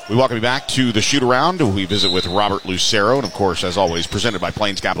We welcome you back to the shoot-around. We visit with Robert Lucero, and, of course, as always, presented by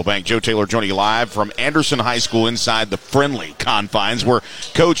Plains Capital Bank. Joe Taylor joining you live from Anderson High School inside the friendly confines where,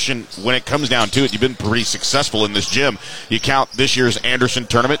 Coach, and when it comes down to it, you've been pretty successful in this gym. You count this year's Anderson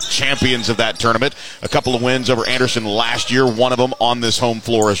tournament, champions of that tournament, a couple of wins over Anderson last year, one of them on this home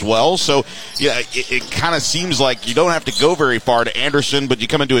floor as well. So, yeah, it kind of seems like you don't have to go very far to Anderson, but you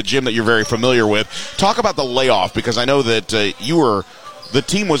come into a gym that you're very familiar with. Talk about the layoff, because I know that the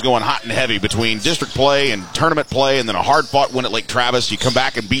team was going hot and heavy between district play and tournament play, and then a hard-fought win at Lake Travis. You come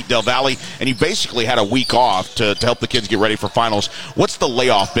back and beat Del Valle, and you basically had a week off to help the kids get ready for finals. What's the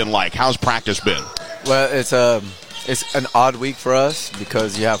layoff been like? How's practice been? Well, it's an odd week for us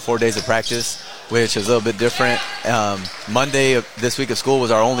because you have 4 days of practice, which is a little bit different. Monday of this week of school was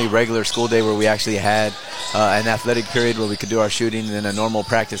our only regular school day where we actually had an athletic period where we could do our shooting, and then a normal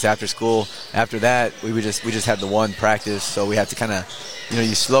practice after school. After that, we just had the one practice, so we had to kind of,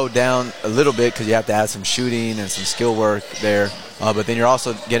 you slow down a little bit because you have to add some shooting and some skill work there. But then you're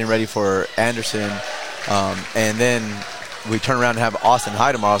also getting ready for Anderson, and then we turn around and have Austin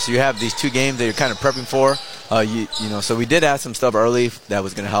High tomorrow. So you have these two games that you're kind of prepping for. So we did add some stuff early that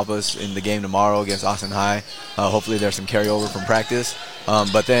was going to help us in the game tomorrow against Austin High. Hopefully there's some carryover from practice.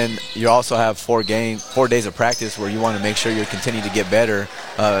 But then you also have 4 days of practice where you want to make sure you're continuing to get better.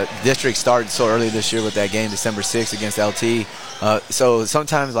 District started so early this year with that game, December 6th against LT. So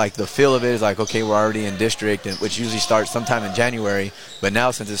sometimes like the feel of it is like, okay, we're already in district, which usually starts sometime in January. But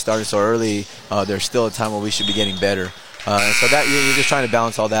now since it started so early, there's still a time where we should be getting better. And so that you're just trying to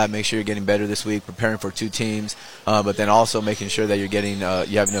balance all that, make sure you're getting better this week, preparing for 2 teams, but then also making sure that you're getting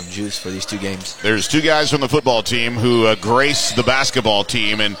you have enough juice for these 2 games. There's 2 guys from the football team who grace the basketball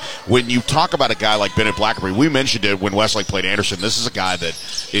team, and when you talk about a guy like Bennett Blackerby, we mentioned it when Westlake played Anderson. This is a guy that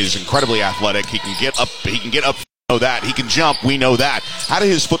is incredibly athletic. He can get up. Know that he can jump. We know that. How do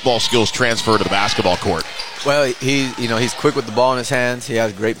his football skills transfer to the basketball court? Well, he's quick with the ball in his hands. He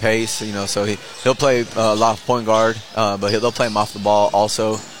has great pace. So he'll play a lot of point guard, but they'll play him off the ball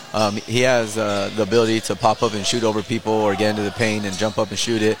also. He has the ability to pop up and shoot over people or get into the paint and jump up and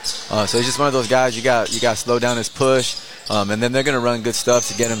shoot it. So he's just one of those guys you got to slow down his push, and then they're going to run good stuff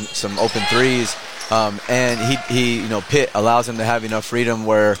to get him some open threes. And Pitt allows him to have enough freedom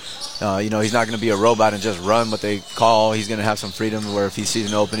where, he's not going to be a robot and just run what they call. He's going to have some freedom where if he sees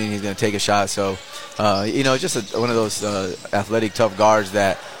an opening, he's going to take a shot. So, just one of those athletic, tough guards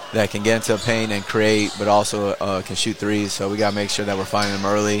that can get into a paint and create, but also can shoot threes. So we got to make sure that we're finding him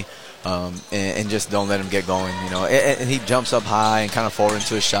early and just don't let him get going. And he jumps up high and kind of forward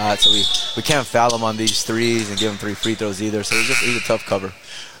into his shot. So we can't foul him on these threes and give him 3 free throws either. So he's a tough cover.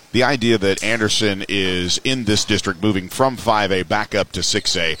 The idea that Anderson is in this district moving from 5A back up to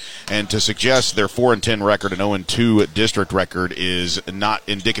 6A, and to suggest their 4-10 record and 0-2 district record is not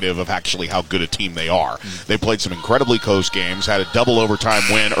indicative of actually how good a team they are. They played some incredibly close games, had a double overtime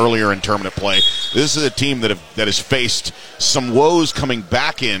win earlier in tournament play. This is a team that has faced some woes coming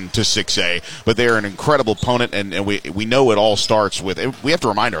back into 6A, but they are an incredible opponent, and we know it all starts with, we have to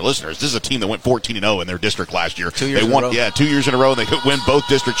remind our listeners, this is a team that went 14-0 in their district last year. 2 years in a row. Yeah, 2 years in a row, and they could win both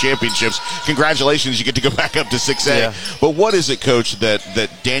district championships. Congratulations, you get to go back up to 6A. Yeah. But what is it, Coach, that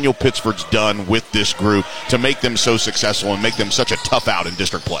Daniel Pittsford's done with this group to make them so successful and make them such a tough out in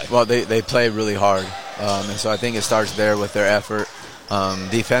district play? Well, they play really hard, and so I think it starts there with their effort.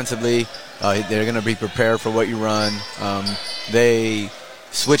 Defensively, they're going to be prepared for what you run. They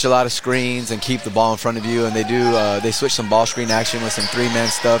switch a lot of screens and keep the ball in front of you, and they switch some ball screen action with some 3-man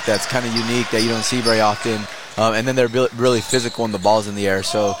stuff that's kind of unique that you don't see very often. And then they're really physical when the ball's in the air.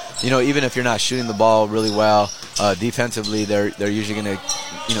 So, even if you're not shooting the ball really well, defensively, they're usually going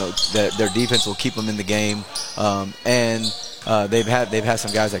to, their defense will keep them in the game. And they've had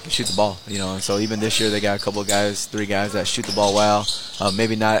some guys that can shoot the ball, and so even this year they got a couple of guys, 3 guys that shoot the ball well.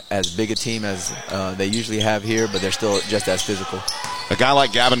 Maybe not as big a team as they usually have here, but they're still just as physical. A guy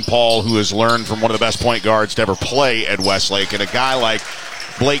like Gavin Paul, who has learned from one of the best point guards to ever play at Westlake, and a guy like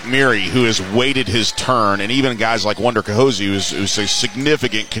Blake Meary, who has waited his turn, and even guys like Wonder Cahosi, who's a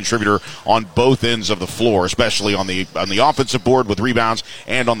significant contributor on both ends of the floor, especially on the offensive board with rebounds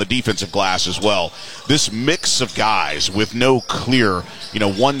and on the defensive glass as well. This mix of guys with no clear,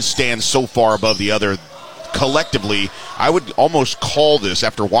 one stands so far above the other. Collectively, I would almost call this,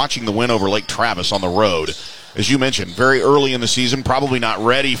 after watching the win over Lake Travis on the road, as you mentioned, very early in the season, probably not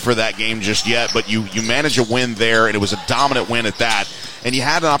ready for that game just yet, but you manage a win there, and it was a dominant win at that. And you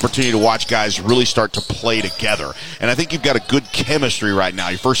had an opportunity to watch guys really start to play together. And I think you've got a good chemistry right now.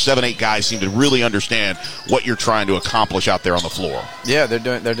 Your first 7-8 guys seem to really understand what you're trying to accomplish out there on the floor. Yeah, they're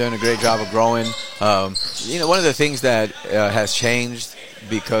doing a great job of growing. One of the things that has changed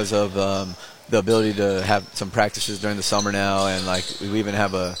because of the ability to have some practices during the summer now, and like we even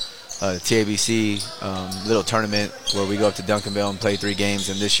have a TABC little tournament where we go up to Duncanville and play 3 games,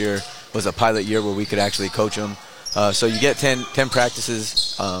 and this year was a pilot year where we could actually coach them. So you get 10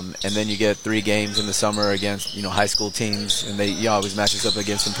 practices, and then you get 3 games in the summer against high school teams, and you always match us up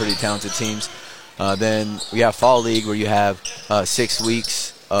against some pretty talented teams. Then we have fall league where you have 6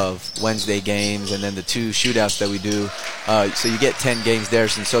 weeks of Wednesday games, and then the 2 shootouts that we do. So you get 10 games there,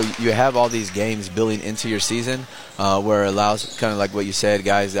 and so you have all these games building into your season, where it allows, kind of like what you said,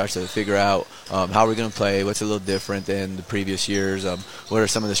 guys actually figure out how we're going to play, what's a little different than the previous years, what are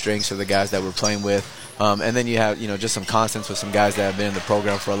some of the strengths of the guys that we're playing with. And then you have, just some constants with some guys that have been in the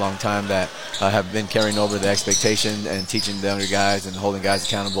program for a long time that have been carrying over the expectation and teaching the younger guys and holding guys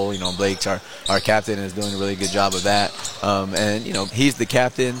accountable. Blake's our captain, is doing a really good job of that. And he's the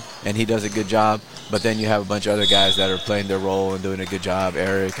captain and he does a good job. But then you have a bunch of other guys that are playing their role and doing a good job.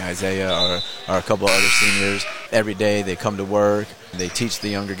 Eric, Isaiah, are a couple of other seniors. Every day they come to work, they teach the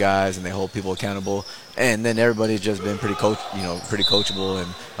younger guys, and they hold people accountable. And then everybody's just been pretty coachable,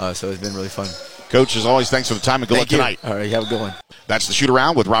 and so it's been really fun. Coach, as always, thanks for the time and good luck tonight. All right, have a good one. That's the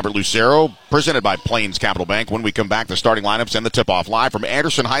shoot-around with Robert Lucero, presented by Plains Capital Bank. When we come back, the starting lineups and the tip-off live from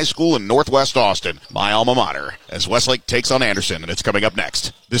Anderson High School in Northwest Austin, my alma mater, as Westlake takes on Anderson, and it's coming up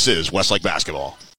next. This is Westlake Basketball.